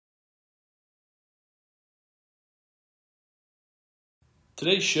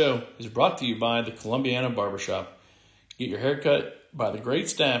Today's show is brought to you by the Columbiana Barbershop. Get your haircut by the great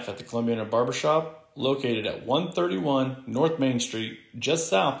staff at the Columbiana Barbershop, located at 131 North Main Street, just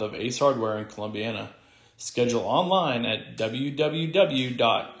south of Ace Hardware in Columbiana. Schedule online at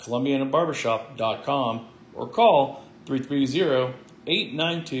www.columbianabarbershop.com or call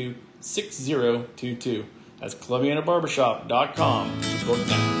 330-892-6022. That's columbianabarbershop.com to book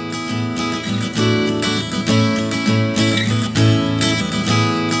now.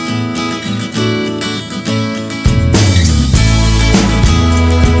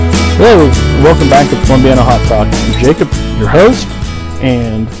 Hello, welcome back to Columbiana Hot Talk. I'm Jacob, your host,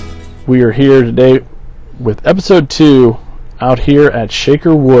 and we are here today with episode 2 out here at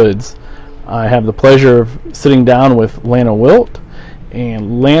Shaker Woods. I have the pleasure of sitting down with Lana Wilt.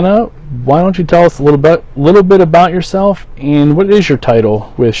 And Lana, why don't you tell us a little bit about yourself and what is your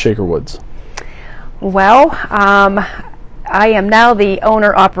title with Shaker Woods? Well, I am now the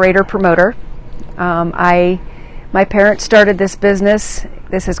owner, operator, promoter. My parents started this business.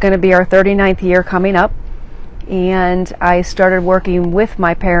 This is going to be our 39th year coming up. And I started working with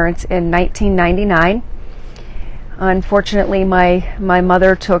my parents in 1999. Unfortunately, my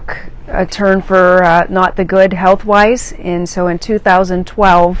mother took a turn for not the good health-wise. And so in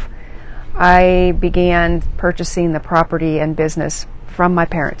 2012, I began purchasing the property and business from my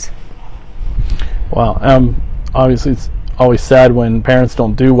parents. Wow. Obviously, it's always sad when parents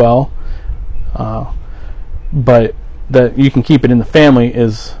don't do well. But that you can keep it in the family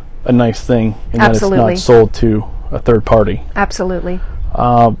is a nice thing, and Absolutely. That it's not sold to a third party. Absolutely.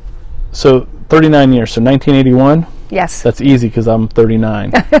 So 39 years, so 1981? Yes. That's easy because I'm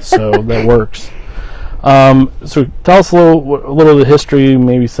 39, so that works. So tell us a little of the history,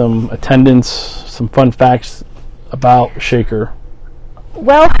 maybe some attendance, some fun facts about Shaker.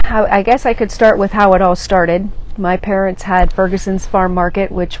 Well, I guess I could start with how it all started. My parents had Ferguson's Farm Market,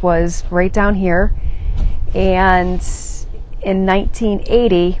 which was right down here. And in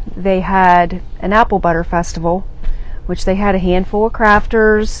 1980, they had an apple butter festival, which they had a handful of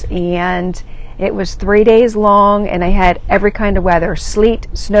crafters, and it was 3 days long, and they had every kind of weather: sleet,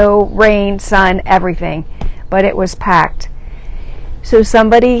 snow, rain, sun, everything. But it was packed. So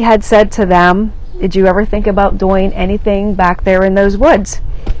somebody had said to them, "Did you ever think about doing anything back there in those woods?"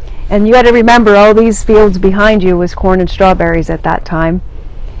 And you got to remember, all these fields behind you was corn and strawberries at that time.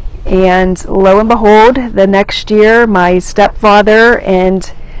 And lo and behold, the next year, my stepfather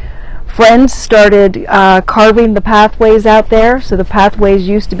and friends started carving the pathways out there. So the pathways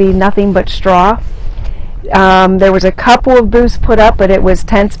used to be nothing but straw. There was a couple of booths put up, but it was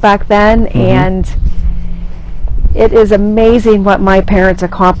tents back then. Mm-hmm. And it is amazing what my parents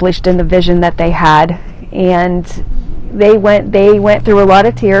accomplished in the vision that they had. And they went through a lot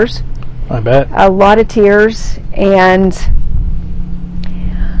of tears. I bet. A lot of tears, and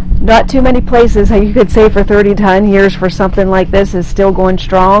not too many places, you could say, for 39 years for something like this is still going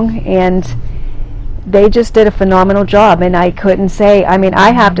strong, and they just did a phenomenal job. And I couldn't say,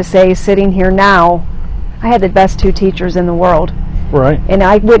 I have to say, sitting here now, I had the best 2 teachers in the world. Right. And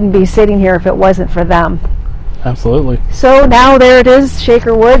I wouldn't be sitting here if it wasn't for them. Absolutely. So now there it is,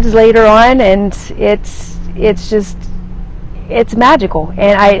 Shaker Woods later on, and it's magical.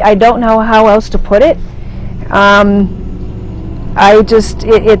 And I don't know how else to put it.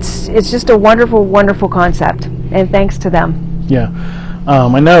 It's just a wonderful, wonderful concept, and thanks to them. Yeah.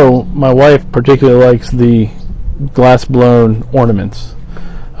 I know my wife particularly likes the glass blown ornaments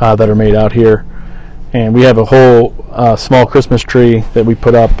that are made out here, and we have a whole small Christmas tree that we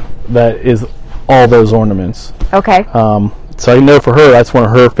put up that is all those ornaments. Okay. So I know for her, that's one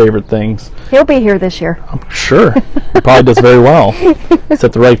of her favorite things. He'll be here this year. I'm sure. He probably does very well. It's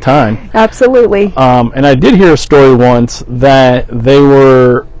at the right time. Absolutely. And I did hear a story once that they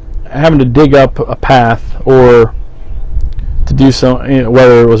were having to dig up a path or to do some,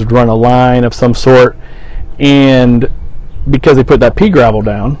 whether it was run a line of some sort, and because they put that pea gravel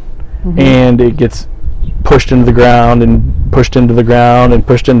down, mm-hmm. and it gets pushed into the ground and pushed into the ground and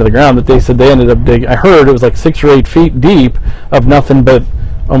pushed into the ground, that they said they ended up digging, I heard it was like 6 or 8 feet deep of nothing but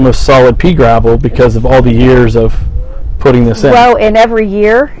almost solid pea gravel because of all the years of putting this in. Well, and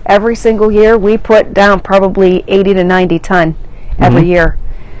every single year, we put down probably 80 to 90 ton every mm-hmm. year.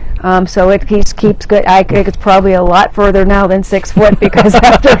 So it keeps good. I think it's probably a lot further now than 6 foot because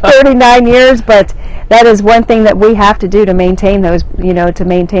after 39 years, but that is one thing that we have to do to maintain those, to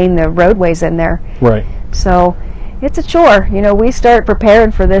maintain the roadways in there. Right. So it's a chore. We start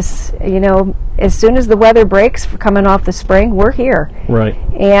preparing for this, as soon as the weather breaks for coming off the spring, we're here. Right.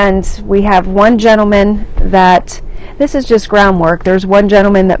 And we have one gentleman that, this is just groundwork. There's one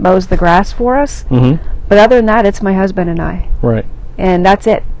gentleman that mows the grass for us. Mm-hmm. But other than that, it's my husband and I. Right. and that's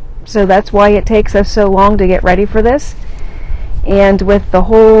it. So that's why it takes us so long to get ready for this. And with the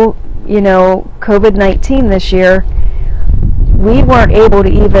whole, COVID-19 this year, we weren't able to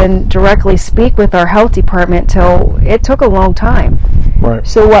even directly speak with our health department till it took a long time. Right.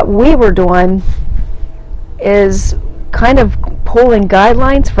 So what we were doing is kind of pulling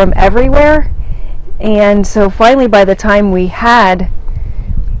guidelines from everywhere. And so finally, by the time we had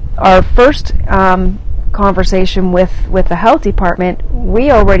our first conversation with the health department,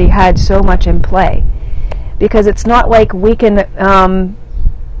 we already had so much in play. Because it's not like we can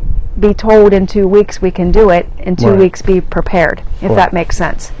be told in 2 weeks we can do it, in 2 Right. weeks be prepared, if that makes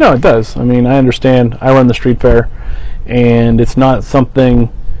sense. No, it does. I mean, I understand. I run the street fair, and it's not something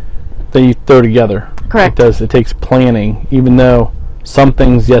that you throw together. Correct. It does. It takes planning, even though some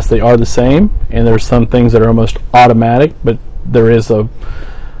things, yes, they are the same, and there's some things that are almost automatic, but there is an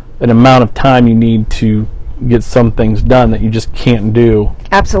amount of time you need to get some things done that you just can't do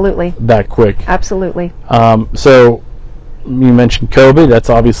Absolutely. that quick. Absolutely. So you mentioned COVID.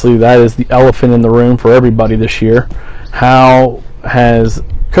 That is the elephant in the room for everybody this year. How has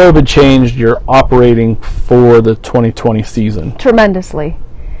COVID changed your operating for the 2020 season? Tremendously.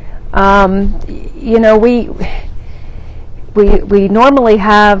 We normally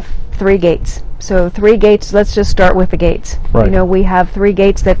have 3 gates. So 3 gates, let's just start with the gates. Right. We have 3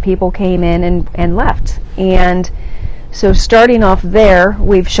 gates that people came in and left. And so starting off there,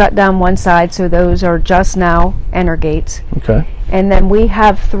 we've shut down one side, so those are just now enter gates. Okay. And then we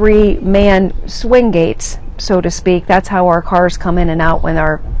have 3 man swing gates, so to speak. That's how our cars come in and out when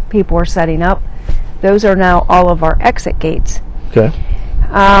our people are setting up. Those are now all of our exit gates. Okay.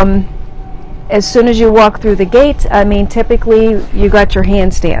 As soon as you walk through the gate, typically you got your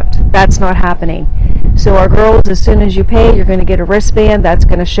hand stamped. That's not happening. So our girls, as soon as you pay, you're going to get a wristband. That's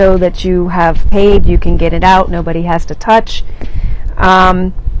going to show that you have paid. You can get it out. Nobody has to touch.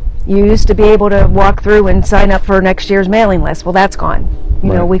 You used to be able to walk through and sign up for next year's mailing list. Well, that's gone.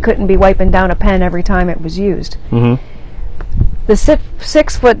 Right. We couldn't be wiping down a pen every time it was used. Mm-hmm. The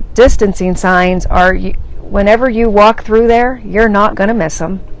 6-foot distancing signs are, whenever you walk through there, you're not going to miss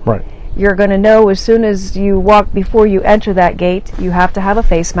them. Right. You're going to know as soon as you walk, before you enter that gate, you have to have a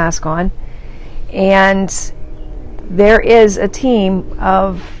face mask on. And there is a team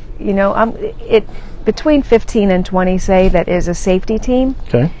of, between 15 and 20, say, that is a safety team.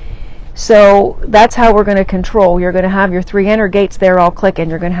 Okay. So that's how we're going to control. You're going to have your 3 enter gates there all clicking.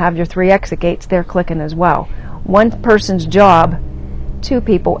 You're going to have your 3 exit gates there clicking as well. One person's job, 2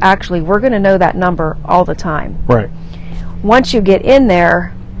 people, actually, we're going to know that number all the time. Right. Once you get in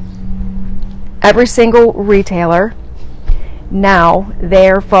there, every single retailer now,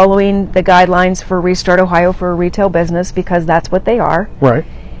 they're following the guidelines for Restart Ohio for a retail business, because that's what they are. Right.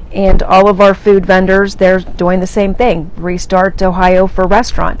 And all of our food vendors, they're doing the same thing. Restart Ohio for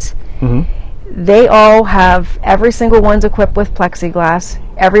restaurants. Mm-hmm. They all have, every single one's equipped with plexiglass.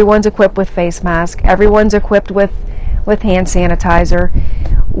 Everyone's equipped with face mask. Everyone's equipped with hand sanitizer.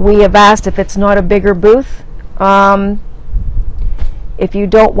 We have asked if it's not a bigger booth, if you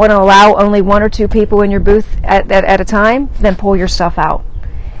don't want to allow only 1 or 2 people in your booth at a time, then pull your stuff out.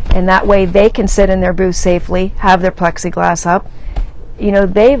 And that way they can sit in their booth safely, have their plexiglass up.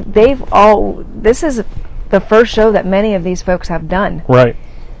 This is the first show that many of these folks have done. Right.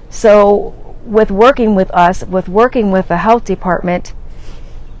 So with working with us, with working with the health department,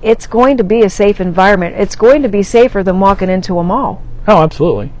 it's going to be a safe environment. It's going to be safer than walking into a mall. Oh,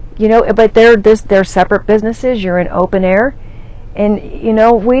 absolutely. But they're separate businesses. You're in open air. And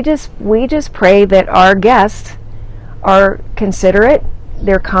we just pray that our guests are considerate,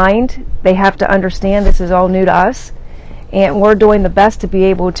 they're kind, they have to understand this is all new to us, and we're doing the best to be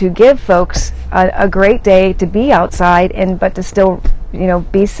able to give folks a great day to be outside, but to still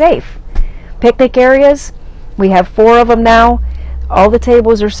be safe. Picnic areas, we have 4 of them now. All the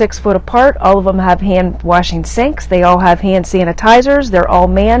tables are 6 foot apart. All of them have hand washing sinks. They all have hand sanitizers. They're all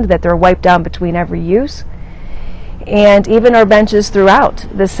manned, that they're wiped down between every use. And even our benches throughout,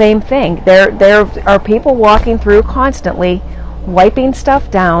 the same thing. There are people walking through constantly, wiping stuff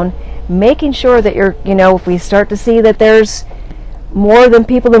down, making sure that if we start to see that there's more than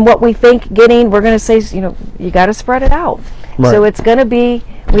people than what we think getting, we're going to say, you got to spread it out. Right. So it's going to be,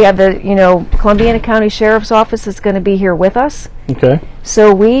 we have the, Columbiana County Sheriff's Office is going to be here with us. Okay.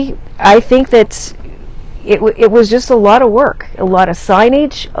 So I think that it was just a lot of work, a lot of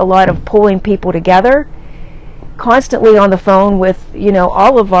signage, a lot of pulling people together, constantly on the phone with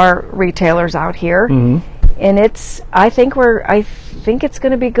all of our retailers out here. Mm-hmm. And I think it's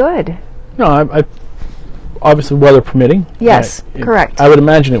going to be good. No, I obviously, weather permitting. Yes, correct. I would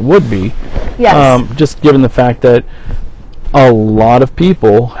imagine it would be. Yes. Just given the fact that a lot of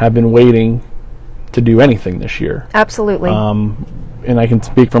people have been waiting to do anything this year. Absolutely. And I can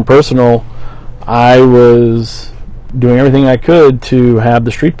speak from personal. I was doing everything I could to have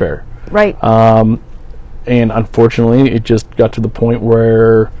the street fair. Right. And unfortunately, it just got to the point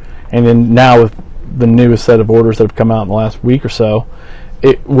where, and then now with the newest set of orders that have come out in the last week or so,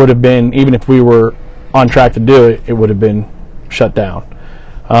 it would have been, even if we were on track to do it, it would have been shut down.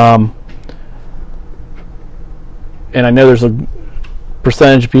 And I know there's a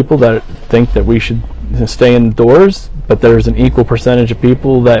percentage of people that think that we should stay indoors, but there's an equal percentage of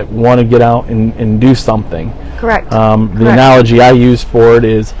people that want to get out and do something. Correct. The analogy I use for it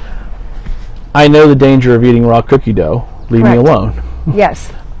is, I know the danger of eating raw cookie dough. Leave me alone.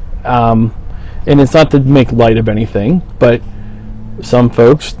 Yes. And it's not to make light of anything, but some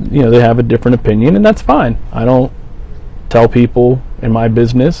folks, they have a different opinion, and that's fine. I don't tell people in my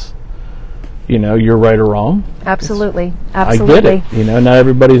business, you're right or wrong. Absolutely. I get it. Not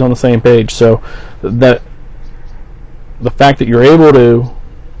everybody's on the same page. So that the fact that you're able to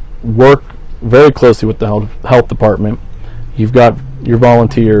work very closely with the health department, you've got your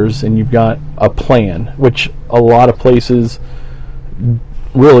volunteers, and you've got a plan, which a lot of places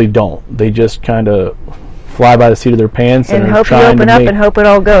really don't. They just kind of fly by the seat of their pants and hope you open up and hope it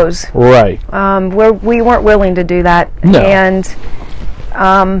all goes. Right. We weren't willing to do that. No. And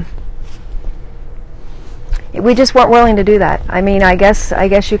we just weren't willing to do that. I mean, I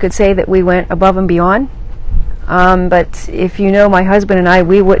guess you could say that we went above and beyond. But if my husband and I,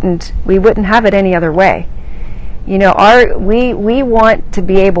 we wouldn't have it any other way. We want to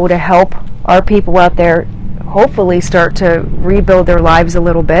be able to help our people out there hopefully start to rebuild their lives a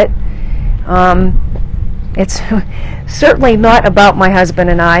little bit. It's certainly not about my husband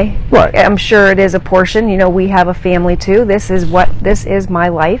and I. Right. I'm sure it is a portion. We have a family too. This is my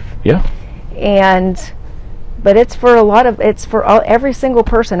life. Yeah. But it's for every single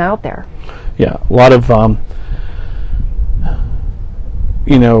person out there. Yeah, a lot of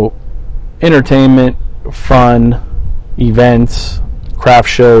entertainment, fun, events, craft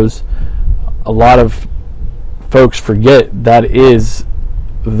shows. A lot of folks forget that is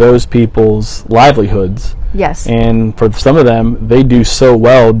those people's livelihoods. Yes. And for some of them, they do so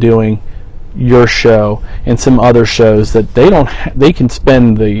well doing your show and some other shows that they can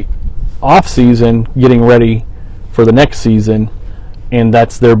spend the off season getting ready for the next season, and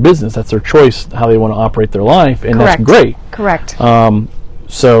that's their business, that's their choice, how they want to operate their life, and Correct. That's great. Correct.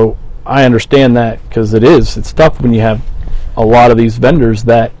 So I understand that, because it's tough when you have a lot of these vendors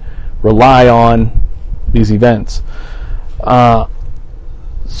that rely on these events.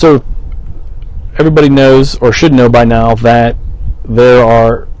 So everybody knows, or should know by now, that there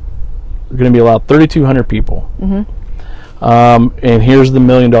are going to be allowed 3,200 people. Mm-hmm. And here's the $1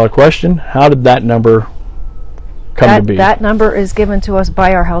 million question: how did that number come to be? That number is given to us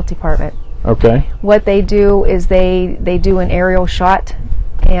by our health department. Okay. What they do is they do an aerial shot,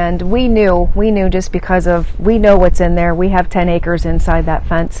 and we knew just because we know what's in there. We have 10 acres inside that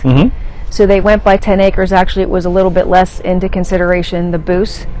fence. Mm-hmm. So they went by 10 acres. Actually, it was a little bit less into consideration the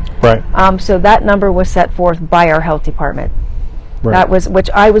booths. Right. So that number was set forth by our health department. Right. Which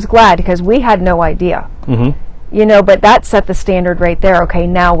I was glad, because we had no idea. Mm-hmm. But that set the standard right there. Okay,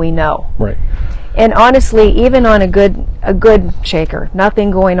 now we know. Right. And honestly, even on a good shaker,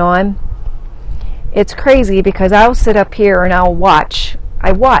 nothing going on, it's crazy, because I'll sit up here and I'll watch.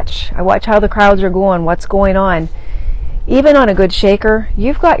 I watch how the crowds are going, what's going on. Even on a good shaker,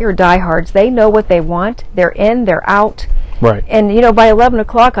 you've got your diehards. They know what they want. They're in, they're out. Right. And, by 11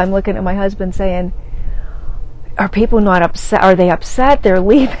 o'clock, I'm looking at my husband saying, are people not upset? Are they upset? They're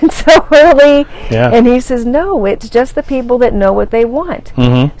leaving so early. Yeah. And he says, no, it's just the people that know what they want.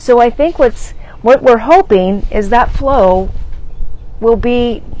 Mm-hmm. So I think what we're hoping is that flow it'll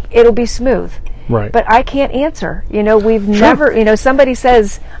be smooth. Right. But I can't answer. We've never, somebody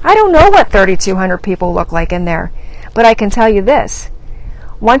says, I don't know what 3,200 people look like in there. But I can tell you this.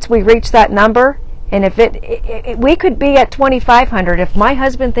 Once we reach that number, and if we could be at 2,500. If my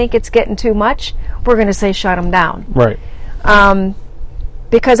husband think it's getting too much, we're going to say shut him down. Right.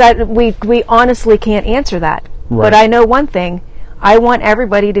 Because we honestly can't answer that. Right. But I know one thing. I want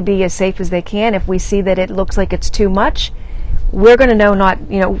everybody to be as safe as they can. If we see that it looks like it's too much, we're going to know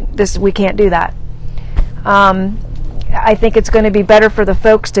we can't do that. I think it's going to be better for the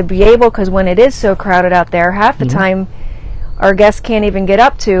folks to be able, because when it is so crowded out there, half the time our guests can't even get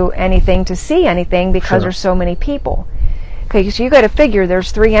up to anything to see anything, because there's so many people. Okay, so you got to figure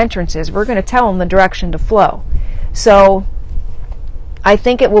there's 3 entrances. We're going to tell them the direction to flow. So I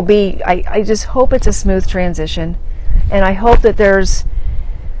think it will be, I just hope it's a smooth transition, and I hope that there's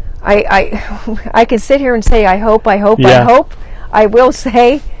I can sit here and say I hope. Yeah. I will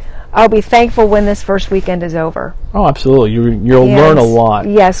say I'll be thankful when this first weekend is over. Oh, absolutely. You'll learn a lot.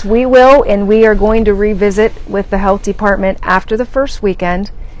 Yes, we will, and we are going to revisit with the health department after the first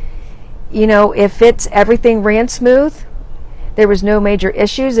weekend. You know, if everything ran smooth, there was no major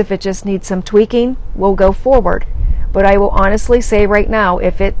issues, if it just needs some tweaking, we'll go forward. But I will honestly say right now,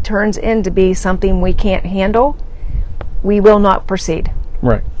 if it turns into be something we can't handle, we will not proceed.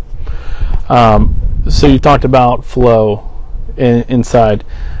 Right. So you talked about flow inside.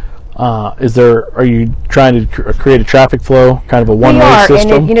 Are you trying to create a traffic flow, kind of a one-way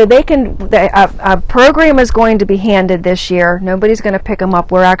system? And a program is going to be handed this year. Nobody's going to pick them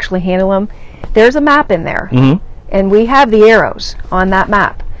up. We're actually handling them. There's a map in there, and we have the arrows on that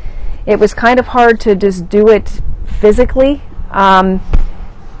map. It was kind of hard to just do it physically,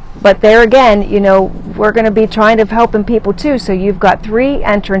 but there again, we're going to be trying to helping people too. So you've got 3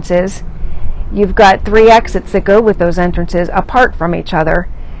 entrances, you've got 3 exits that go with those entrances apart from each other.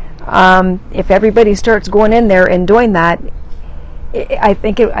 If everybody starts going in there and doing that, I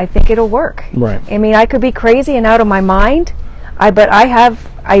think it'll work. Right. I mean, I could be crazy and out of my mind, but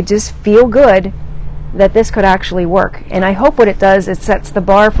I just feel good that this could actually work. And I hope what it does, it sets the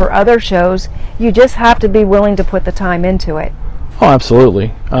bar for other shows. You just have to be willing to put the time into it. Oh, absolutely.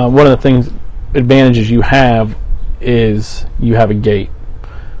 One of the advantages you have is you have a gate.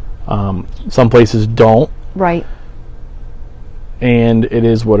 Some places don't. Right. And it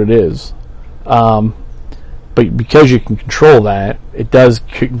is what it is. But because you can control that, it does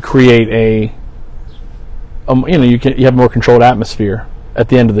create you have a more controlled atmosphere at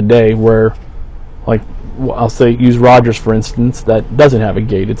the end of the day, where, like, I'll say, use Rogers for instance, that doesn't have a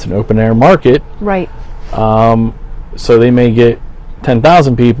gate. It's an open air market. Right. So they may get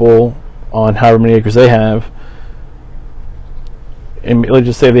 10,000 people on however many acres they have, and let's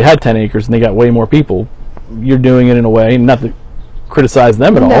just say they had 10 acres and they got way more people. You're doing it in a way, not to criticize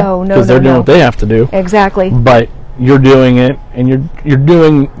them at all, because they're doing what they have to do. Exactly. But you're doing it, and you've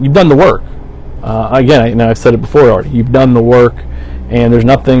done the work. Again, I've said it before already. You've done the work, and there's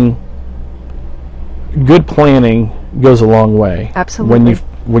nothing. Good planning goes a long way. Absolutely.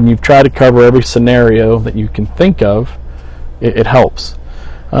 When you've tried to cover every scenario that you can think of, it helps.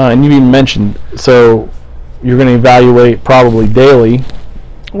 And you even mentioned, so you're going to evaluate probably daily.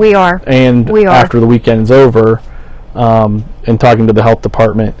 We are. And after the weekend's over, and talking to the health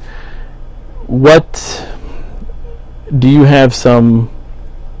department, what do you have some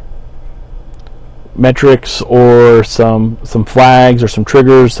metrics or some flags or some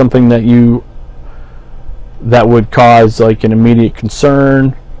triggers, something that would cause like an immediate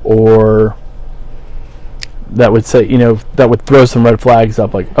concern, or that would say, that would throw some red flags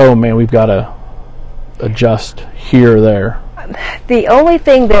up, like, oh man, we've got to adjust here or there? The only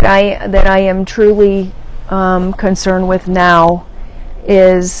thing that I am truly concerned with now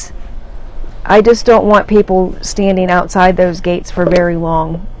is I just don't want people standing outside those gates for very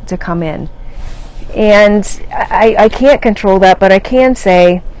long to come in. And I can't control that, but I can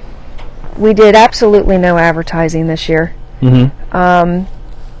say we did absolutely no advertising this year. Mm-hmm.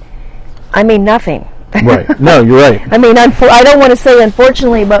 I mean, nothing. Right. No, you're right. I mean, I don't want to say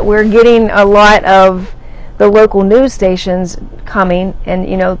unfortunately, but we're getting a lot of the local news stations coming, and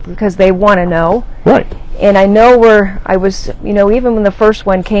because they want to know. Right. And I know even when the first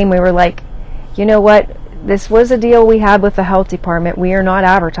one came, we were like, you know what, this was a deal we had with the health department. We are not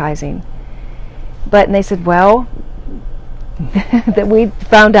advertising. And they said, well, that we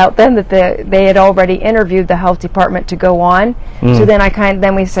found out then that they had already interviewed the health department to go on. So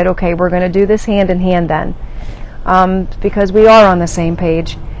then we said, okay, we're going to do this hand in hand then, because we are on the same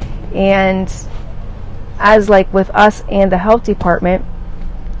page. And as like with us and the health department,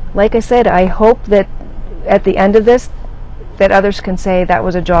 like I said, I hope that at the end of this, that others can say that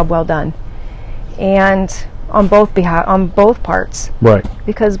was a job well done, and on both parts. Right.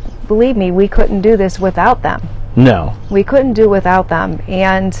 Because believe me, we couldn't do this without them. No. We couldn't do without them.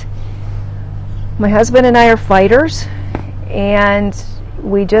 And my husband and I are fighters, and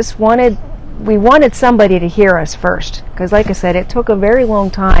we wanted somebody to hear us first, because like I said, it took a very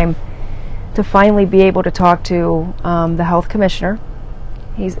long time to finally be able to talk to the health commissioner.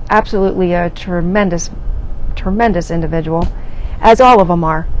 He's absolutely a tremendous individual, as all of them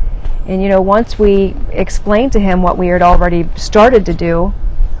are. And once we explained to him what we had already started to do,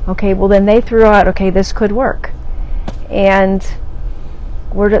 okay, well then they threw out, okay, this could work. And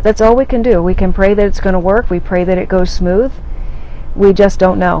that's all we can do. We can pray that it's going to work. We pray that it goes smooth. We just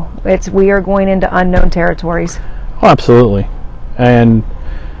don't know. We are going into unknown territories. Oh, absolutely. And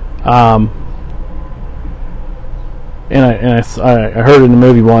I heard in the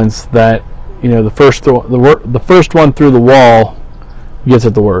movie once that the first one through the wall gets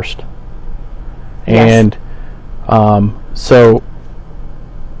it the worst. Yes. And so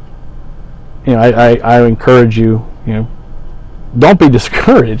I encourage you, don't be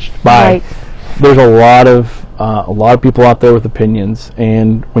discouraged by. Right. There's a lot of people out there with opinions,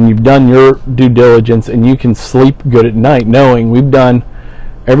 and when you've done your due diligence and you can sleep good at night knowing we've done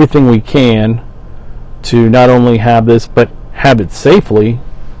everything we can to not only have this but have it safely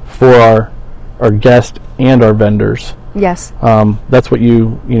for our guests and our vendors. Yes. That's what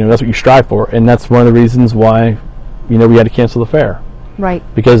that's what you strive for, and that's one of the reasons why we had to cancel the fair. Right.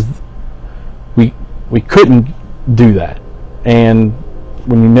 Because we couldn't do that. And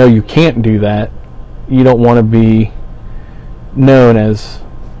when you can't do that, you don't want to be known as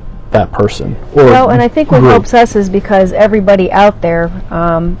that person. And I think what helps us is because everybody out there,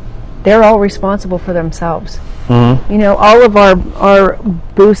 they're all responsible for themselves. Mm-hmm. All of our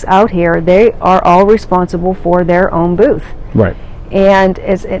booths out here, they are all responsible for their own booth. Right. And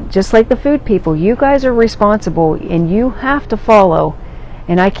just like the food people, you guys are responsible, and you have to follow.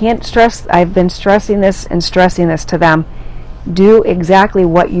 And I've been stressing this to them. Do exactly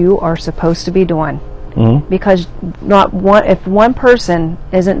what you are supposed to be doing. Mm-hmm. Because if one person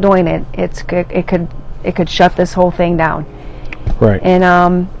isn't doing it, it could shut this whole thing down. Right. And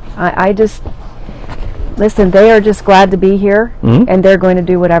I just listen. They are just glad to be here, mm-hmm. and they're going to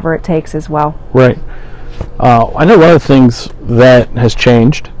do whatever it takes as well. Right. I know one of the things that has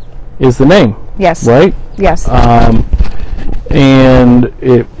changed is the name. Yes. Right. Yes. And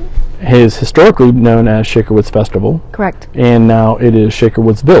it is historically known as Shaker Woods Festival. Correct. And now it is Shaker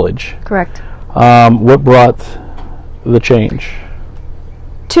Woods Village. Correct. What brought the change?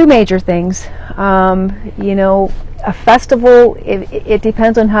 Two major things. A festival, it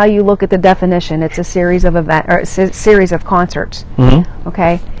depends on how you look at the definition. It's a series of series of concerts. Mm-hmm.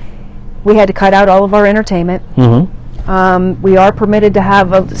 Okay. We had to cut out all of our entertainment. Mm-hmm. We are permitted to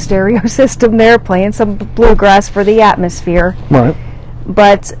have a stereo system there, playing some bluegrass for the atmosphere. Right.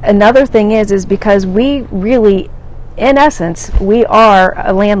 But another thing is because we really, in essence, we are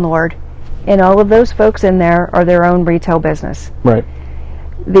a landlord, and all of those folks in there are their own retail business. Right.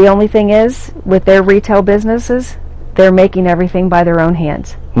 The only thing is, with their retail businesses, they're making everything by their own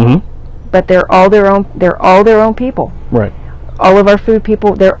hands. Mm-hmm. But they're all their own people. Right. All of our food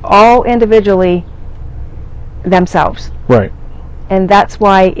people, they're all individually themselves. Right. And that's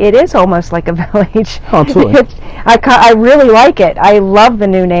why it is almost like a village. Oh, absolutely. I really like it. I love the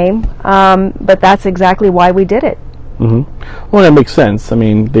new name, but that's exactly why we did it. Mm-hmm. Well, that makes sense. I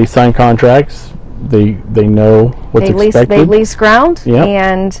mean, they sign contracts. They know what's expected. They lease ground. Yep.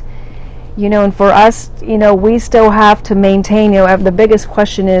 And, and for us, we still have to maintain, the biggest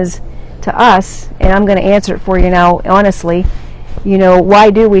question is to us, and I'm going to answer it for you now, honestly,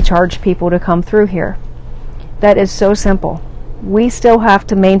 why do we charge people to come through here? That is so simple. We still have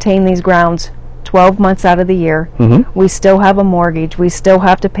to maintain these grounds 12 months out of the year. Mm-hmm. We still have a mortgage. We still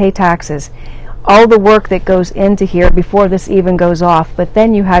have to pay taxes. All the work that goes into here before this even goes off. But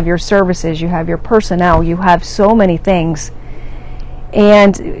then you have your services, you have your personnel, you have so many things.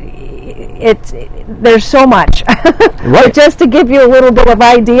 And there's so much. Right. But just to give you a little bit of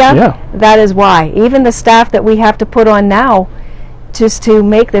idea, yeah. That is why. Even the staff that we have to put on now just to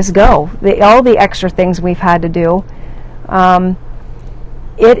make this go, all the extra things we've had to do,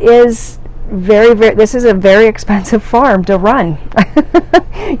 it is very, very, this is a very expensive farm to run.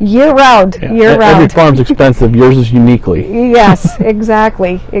 year round. Every farm's expensive. Yours is uniquely. Yes,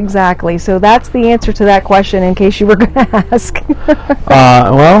 exactly. So that's the answer to that question in case you were going to ask.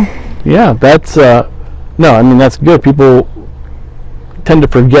 Well, yeah, that's, that's good. People tend to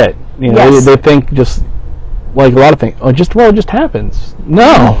forget. Yes. They think just, like a lot of things, it just happens.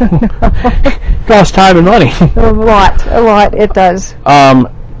 No. It costs time and money. A lot, it does. Are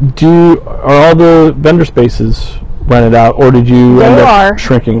all the vendor spaces rented out, or did you end up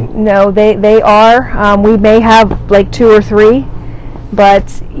shrinking? No, they are. We may have like 2 or 3, but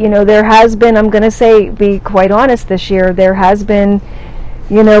there has been, I'm going to be quite honest, this year there has been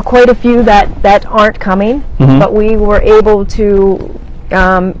quite a few that aren't coming, mm-hmm. but we were able to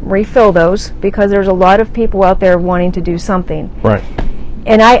refill those because there's a lot of people out there wanting to do something. Right.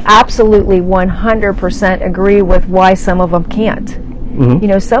 And I absolutely 100% agree with why some of them can't.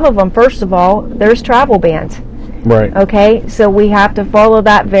 Mm-hmm. Some of them, first of all, there's travel bans. Right. Okay, so we have to follow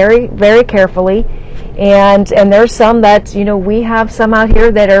that very, very carefully. And there's some that, we have some out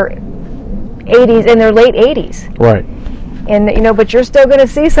here that are 80s, in their late 80s. Right. And, but you're still going to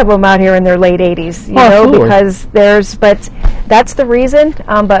see some of them out here in their late 80s, absolutely. Because but that's the reason.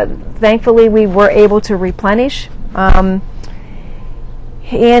 But thankfully we were able to replenish And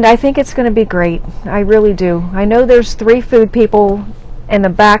I think it's going to be great. I really do. I know there's 3 food people in the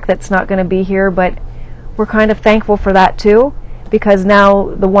back that's not going to be here, but we're kind of thankful for that too, because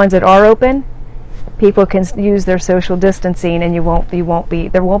now the ones that are open, people can use their social distancing, and there won't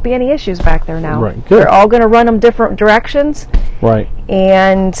be any issues back there now. Right. Good. They're all going to run them different directions. Right.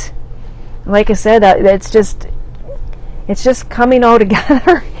 And like I said, it's just coming all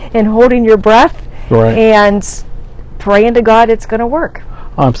together and holding your breath, Right. and praying to God it's going to work.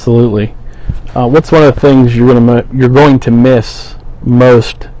 Absolutely. What's one of the things you're going to miss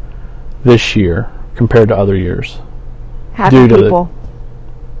most this year compared to other years? Happy people.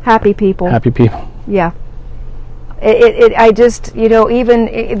 Happy people. Happy people. Yeah. I just,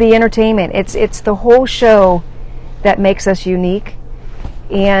 even the entertainment, it's the whole show that makes us unique.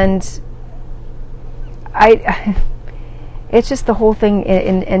 And it's just the whole thing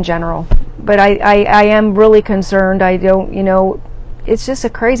in general. But I am really concerned. I don't, it's just a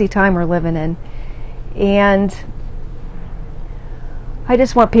crazy time we're living in. And I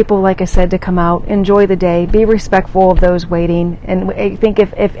just want people, like I said, to come out, enjoy the day, be respectful of those waiting. And I think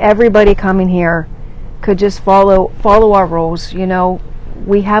if everybody coming here could just follow our rules,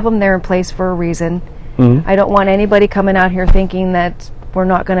 we have them there in place for a reason. Mm-hmm. I don't want anybody coming out here thinking that we're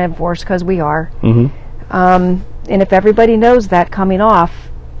not going to enforce, because we are. Mm-hmm. And if everybody knows that coming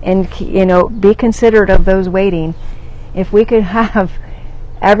off, and be considerate of those waiting, if we could have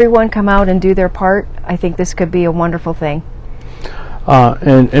everyone come out and do their part, I think this could be a wonderful thing.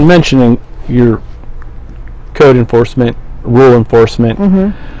 And mentioning your code enforcement, rule enforcement,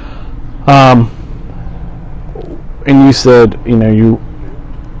 and you said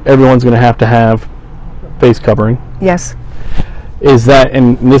everyone's going to have face covering. Yes. Is that,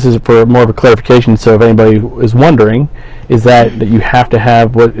 and this is for more of a clarification, so if anybody is wondering, is that you have to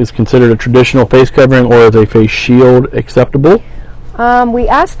have what is considered a traditional face covering, or is a face shield acceptable? We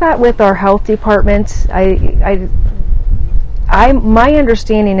asked that with our health department. My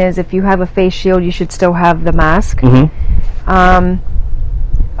understanding is if you have a face shield, you should still have the mask. Mm-hmm.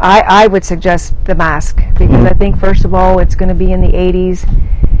 I would suggest the mask, because I think, first of all, it's going to be in the 80s.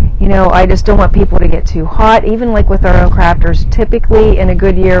 I just don't want people to get too hot. Even like with our own crafters, typically in a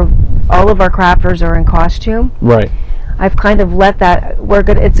good year, all of our crafters are in costume. Right. I've kind of let that. We're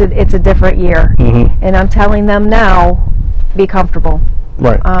good. It's a different year, and I'm telling them now, be comfortable.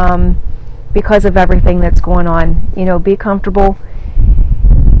 Right. Because of everything that's going on, be comfortable.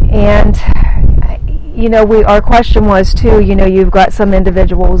 And our question was too. You've got some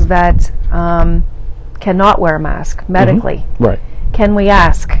individuals that cannot wear a mask medically. Mm-hmm. Right. Can we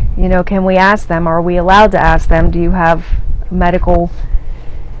ask? Can we ask them? Are we allowed to ask them? Do you have medical?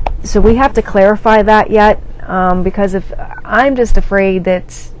 So we have to clarify that yet, because if I'm just afraid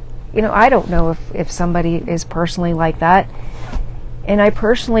that, I don't know if somebody is personally like that, and I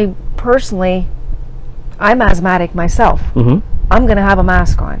personally, I'm asthmatic myself. Mm-hmm. I'm going to have a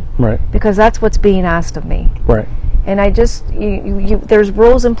mask on, right? Because that's what's being asked of me, right? And I just, there's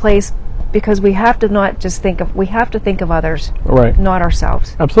rules in place. Because we have to not just we have to think of others, right? Not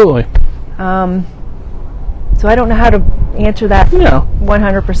ourselves. Absolutely. So I don't know how to answer that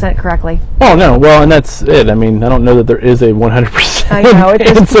 100% correctly. Oh, no. Well, and that's it. I mean, I don't know that there is a 100% I know,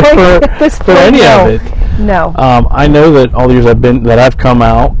 answer for any of it. No. I know that all the years I've come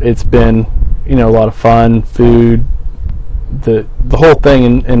out, it's been, a lot of fun, food, the whole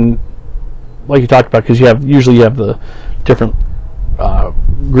thing, and like you talked about, because usually you have the different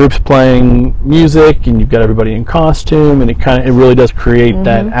groups playing music, and you've got everybody in costume, and it really does create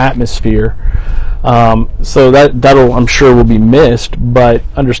that atmosphere. So that'll, I'm sure, will be missed, but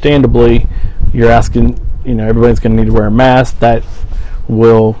understandably, you're asking, everybody's going to need to wear a mask. That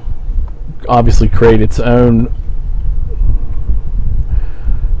will obviously create its own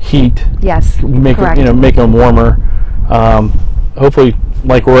heat. Yes, correct. Make them warmer. Hopefully,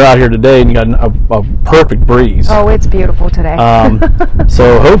 like we're out here today, and you got a perfect breeze. Oh, it's beautiful today.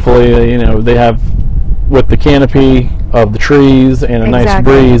 So hopefully, they have, with the canopy of the trees and a nice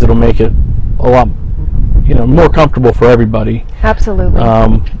breeze, it'll make it a lot, more comfortable for everybody. Absolutely.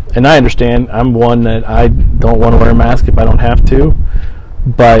 And I understand. I'm one that I don't want to wear a mask if I don't have to.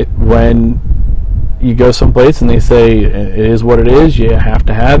 But when you go someplace and they say it is what it is, you have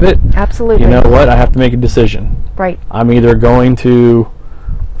to have it. Absolutely. You know what? I have to make a decision. Right. I'm either going to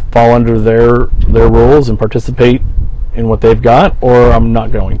fall under their rules and participate in what they've got, or I'm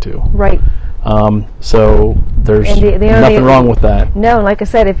not going to. Right. So there's nothing wrong with that. No, like I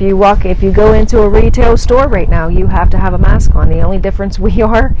said, if you go into a retail store right now, you have to have a mask on. The only difference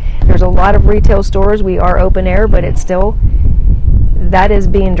there's a lot of retail stores, we are open air, but it's still, that is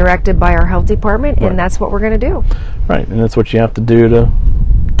being directed by our health department, and that's what we're going to do. Right, and that's what you have to do to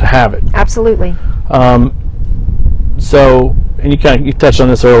have it. Absolutely. So, and you touched on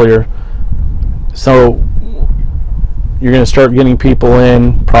this earlier. So you're going to start getting people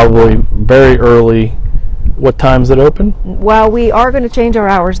in probably very early. What time is it open? Well, we are going to change our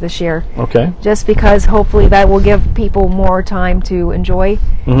hours this year. Okay. Just because hopefully that will give people more time to enjoy.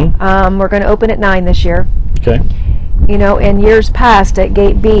 Mm-hmm. We're going to open at 9 this year. Okay. You know, in years past at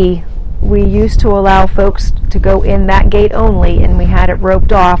Gate B, we used to allow folks to go in that gate only, and we had it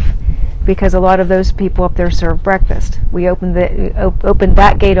roped off because a lot of those people up there serve breakfast. We opened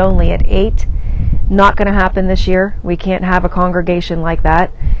that gate only at 8. Not going to happen this year. We can't have a congregation like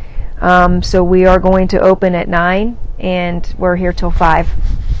that. So we are going to open at 9, and we're here till 5.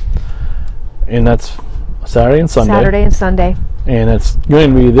 And that's Saturday and Sunday. Saturday and Sunday. And it's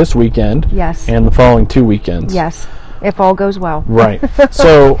going to be this weekend. Yes. And the following 2 weekends. Yes, if all goes well. Right.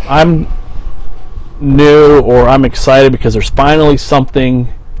 So I'm new, or I'm excited because there's finally something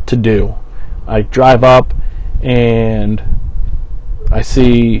to do. I drive up and I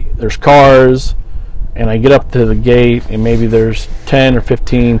see there's cars, and I get up to the gate and maybe there's 10 or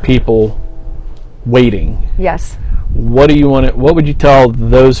 15 people waiting. Yes. What would you tell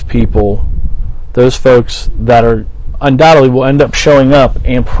those people, those folks that are undoubtedly will end up showing up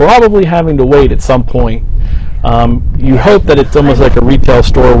and probably having to wait at some point? You hope that it's almost like a retail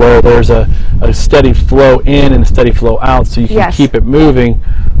store where there's a steady flow in and a steady flow out, so you can keep it moving.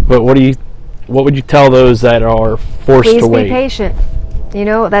 But what would you tell those that are forced to wait? Please be patient. You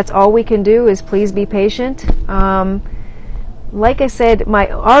know, that's all we can do is please be patient. Like I said,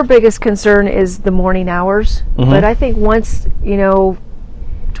 our biggest concern is the morning hours. Mm-hmm. But I think once, 12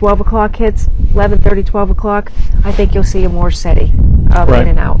 o'clock hits, 11:30, 12 o'clock, I think you'll see a more steady in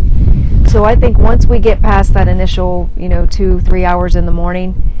and out. So I think once we get past that initial, 2-3 hours in the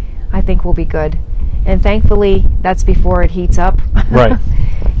morning, I think we'll be good. And thankfully, that's before it heats up. Right.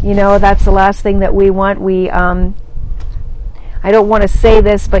 That's the last thing that we want. I don't want to say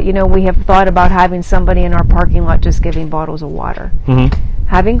this, but we have thought about having somebody in our parking lot just giving bottles of water. Mm-hmm.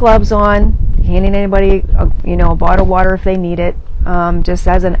 Having gloves on, handing anybody a bottle of water if they need it, just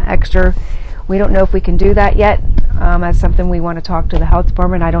as an extra. We don't know if we can do that yet. That's something we want to talk to the health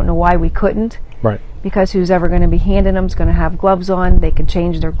department. I don't know why we couldn't. Right. Because who's ever going to be handing them is going to have gloves on. They can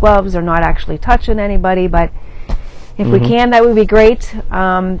change their gloves. They're not actually touching anybody, but if we can, that would be great.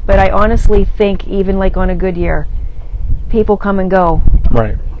 But I honestly think even like on a good year, people come and go.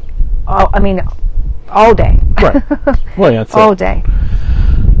 Right. All day. Right. Well, yeah, that's all day.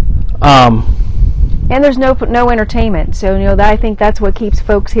 And there's no entertainment. So, I think that's what keeps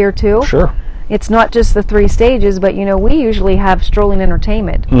folks here too. Sure. It's not just the 3 stages, but, we usually have strolling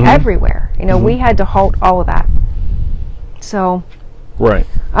entertainment everywhere. We had to halt all of that. So. Right.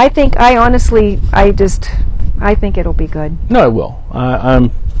 I think it'll be good. No, it will.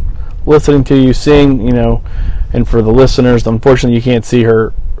 I'm listening to you, seeing, and for the listeners, unfortunately you can't see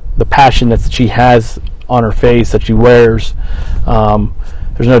the passion that she has on her face, that she wears.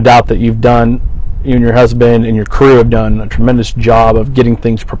 There's no doubt that you and your husband and your crew have done a tremendous job of getting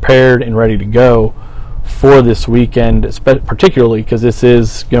things prepared and ready to go for this weekend, particularly because this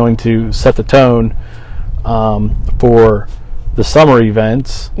is going to set the tone for the summer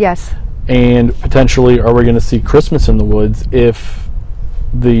events. Yes. And potentially, are we going to see Christmas in the Woods if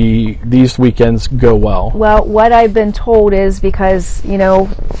these weekends go well? Well, what I've been told is because,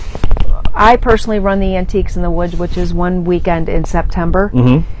 I personally run the Antiques in the Woods, which is one weekend in September.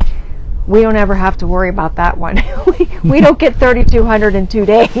 Mm-hmm. We don't ever have to worry about that one. we don't get 3,200 in 2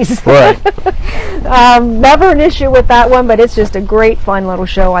 days. Right. Never an issue with that one, but it's just a great, fun little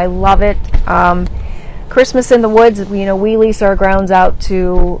show. I love it. Christmas in the Woods, we lease our grounds out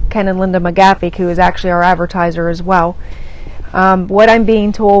to Ken and Linda McGaffey, who is actually our advertiser as well. What I'm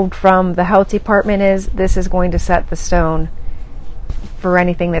being told from the health department is this is going to set the stone for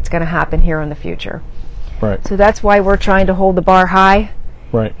anything that's going to happen here in the future. Right. So that's why we're trying to hold the bar high.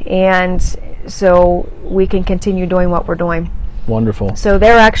 Right. And so we can continue doing what we're doing. Wonderful. So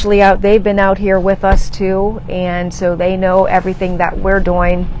they're actually out, they've been out here with us too, and so they know everything that we're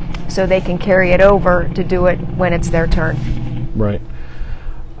doing, so they can carry it over to do it when it's their turn. Right.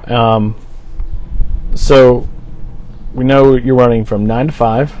 So we know you're running from 9 to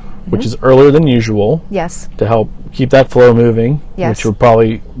 5, which is earlier than usual. Yes. To help keep that flow moving. Yes. Which will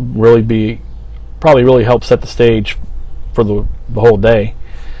probably really help set the stage for the whole day.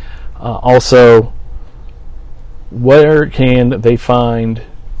 Also, where can they find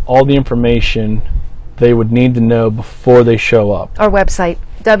all the information they would need to know before they show up? Our website.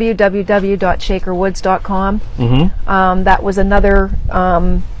 www.shakerwoods.com. That was another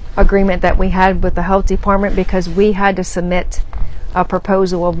agreement that we had with the health department, because we had to submit a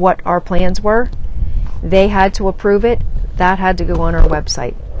proposal of what our plans were. They had to approve it. That had to go on our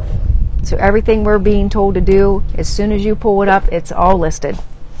website. So everything we're being told to do, as soon as you pull it up, it's all listed.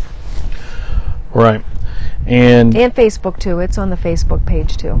 Right. And Facebook too. It's on the Facebook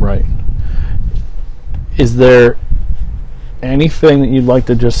page too. Right. Is there anything that you'd like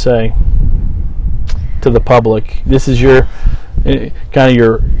to just say to the public? This is your kind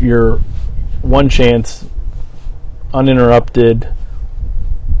of your one chance, uninterrupted.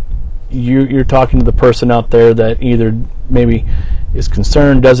 You're talking to the person out there that either maybe is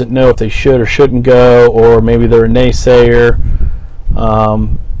concerned, doesn't know if they should or shouldn't go, or maybe they're a naysayer.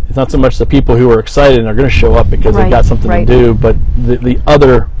 It's not so much the people who are excited and are going to show up because they've got something to do, but the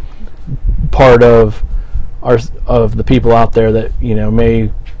other part of the people out there that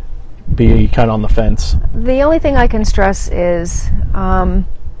may be kind of on the fence. The only thing I can stress is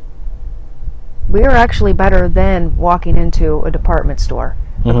we are actually better than walking into a department store,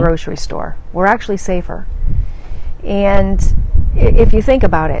 a grocery store. We're actually safer. And if you think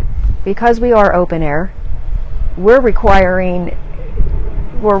about it, because we are open air, we're requiring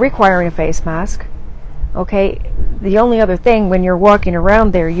a face mask. Okay, the only other thing, when you're walking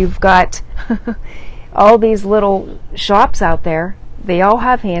around there, you've got all these little shops out there. They all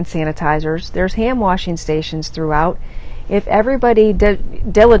have hand sanitizers. There's hand washing stations throughout. If everybody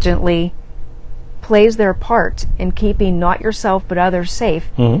diligently plays their part in keeping not yourself but others safe,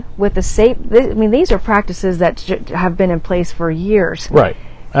 with the safe, these are practices that have been in place for years. Right.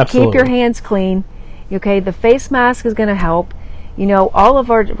 Absolutely. Keep your hands clean. Okay, the face mask is going to help. All of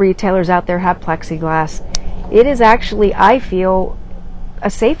our retailers out there have plexiglass. It is actually, I feel,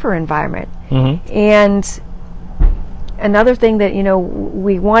 a safer environment. And another thing that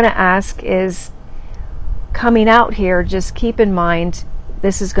we want to ask is, coming out here, just keep in mind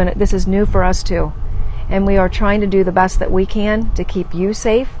this is new for us too, and we are trying to do the best that we can to keep you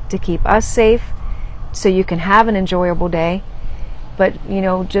safe, to keep us safe, so you can have an enjoyable day. But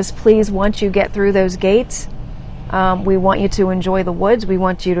just please, once you get through those gates, we want you to enjoy the woods. We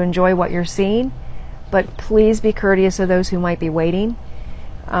want you to enjoy what you're seeing, but please be courteous of those who might be waiting.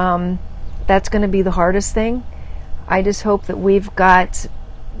 That's going to be the hardest thing. I just hope that we've got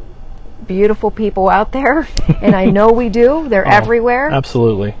beautiful people out there, and I know we do. They're everywhere.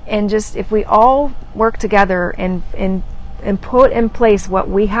 Absolutely. And just, if we all work together and put in place what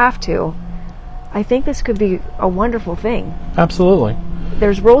we have to, I think this could be a wonderful thing. Absolutely.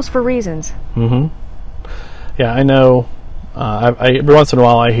 There's rules for reasons. Yeah, I know. Every once in a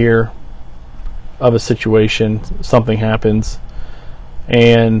while I hear of a situation, something happens,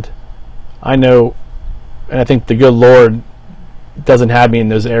 and I know, and I think the good Lord doesn't have me in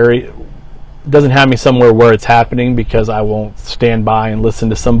those areas, doesn't have me somewhere where it's happening, because I won't stand by and listen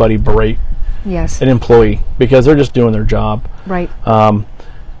to somebody berate an employee, because they're just doing their job. Right.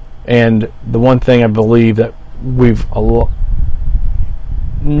 And the one thing I believe that we've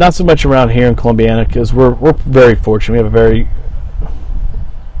not so much around here in Columbiana, because we're very fortunate. We have a very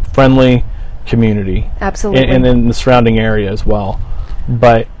friendly community. Absolutely. And in the surrounding area as well.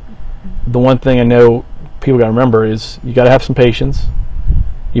 But the one thing I know people got to remember is you got to have some patience.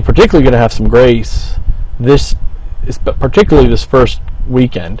 You particularly got to have some grace. This is particularly this first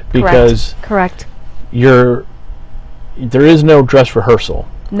weekend, because Correct. there is no dress rehearsal.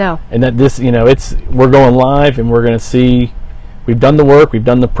 No. And that we're going live, and we're going to see. We've done the work. We've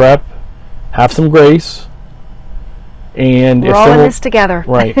done the prep. Have some grace. And we're all in this together.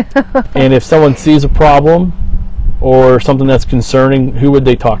 Right. And if someone sees a problem or something that's concerning, who would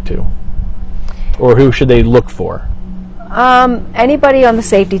they talk to? Or who should they look for? Anybody on the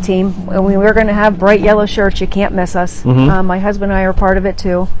safety team. We're going to have bright yellow shirts. You can't miss us. My husband and I are part of it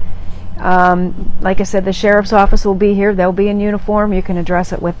too. Like I said, the sheriff's office will be here. They'll be in uniform. You can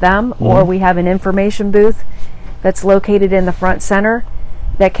address it with them. Or we have an information booth that's located in the front center.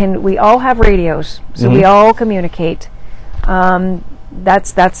 We all have radios, so we all communicate.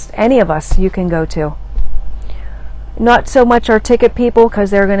 That's any of us you can go to. Not so much our ticket people, because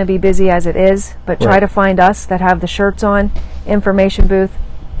they're going to be busy as it is, but try to find us that have the shirts on. Information booth,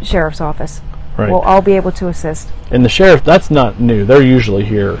 sheriff's office. We'll all be able to assist. And the sheriff, that's not new. They're usually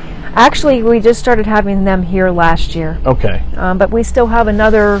here. Actually, we just started having them here last year. Okay. But we still have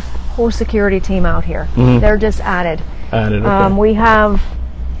another whole security team out here. They're just added. Okay.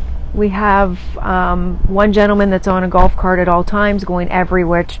 We have one gentleman that's on a golf cart at all times, going every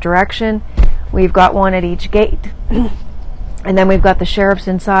which direction. We've got one at each gate. And then we've got the sheriffs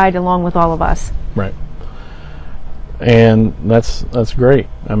inside along with all of us. Right. and that's great.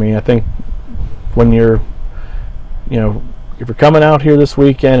 I mean, I think when you're, if you're coming out here this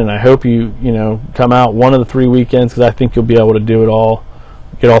weekend, and I hope you come out one of the 3 weekends, because I think you'll be able to do it all,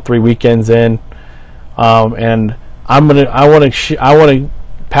 get all 3 weekends in, and I want to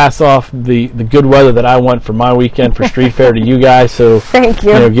pass off the good weather that I want for my weekend for Street Fair to you guys. So thank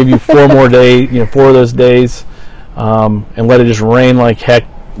you. Give you 4 more days, 4 of those days, and let it just rain like heck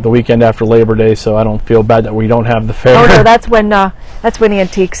the weekend after Labor Day, so I don't feel bad that we don't have the fair. Oh no, that's when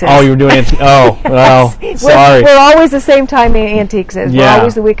Antiques is. Oh, you were doing Antiques. Oh, well, sorry. We're always the same time Antiques is. Yeah. We're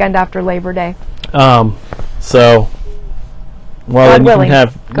always the weekend after Labor Day. So, well, then you can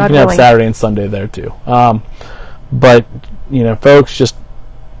have Saturday and Sunday there too. But folks, just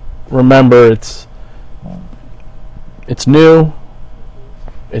remember it's new,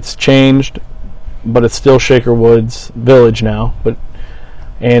 it's changed, but it's still Shaker Woods Village now.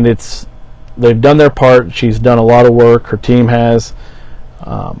 And they've done their part. She's done a lot of work. Her team has.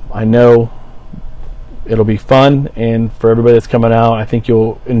 I know it'll be fun, and for everybody that's coming out, I think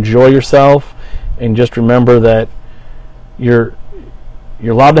you'll enjoy yourself. And just remember that you're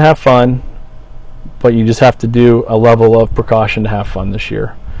allowed to have fun, but you just have to do a level of precaution to have fun this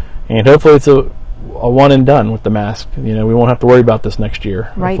year. And hopefully it's a one and done with the mask. We won't have to worry about this next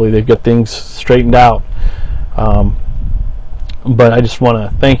year. Right. Hopefully they've got things straightened out. But I just want to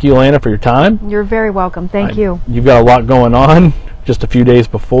thank you, Lana, for your time. You're very welcome. Thank you. You've got a lot going on just a few days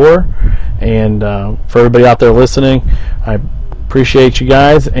before. And for everybody out there listening, I appreciate you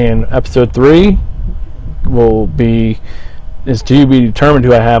guys. And episode 3 is to be determined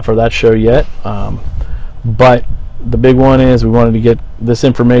who I have for that show yet. But the big one is we wanted to get this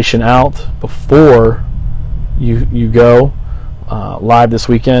information out before you go live this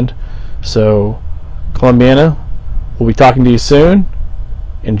weekend. So, Columbiana, we'll be talking to you soon.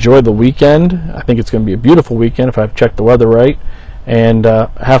 Enjoy the weekend. I think it's going to be a beautiful weekend if I've checked the weather right. And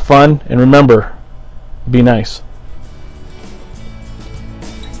have fun. And remember, be nice.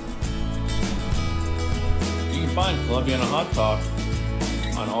 You can find Columbiana Hot Talk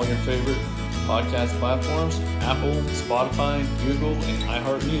on all your favorite podcast platforms: Apple, Spotify, Google, and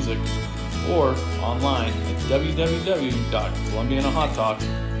iHeartMusic, or online at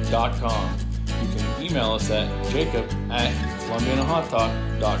www.columbianahottalk.com. You can email us at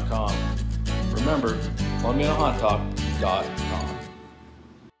jacob@columbianahottalk.com. Remember, columbianahottalk.com.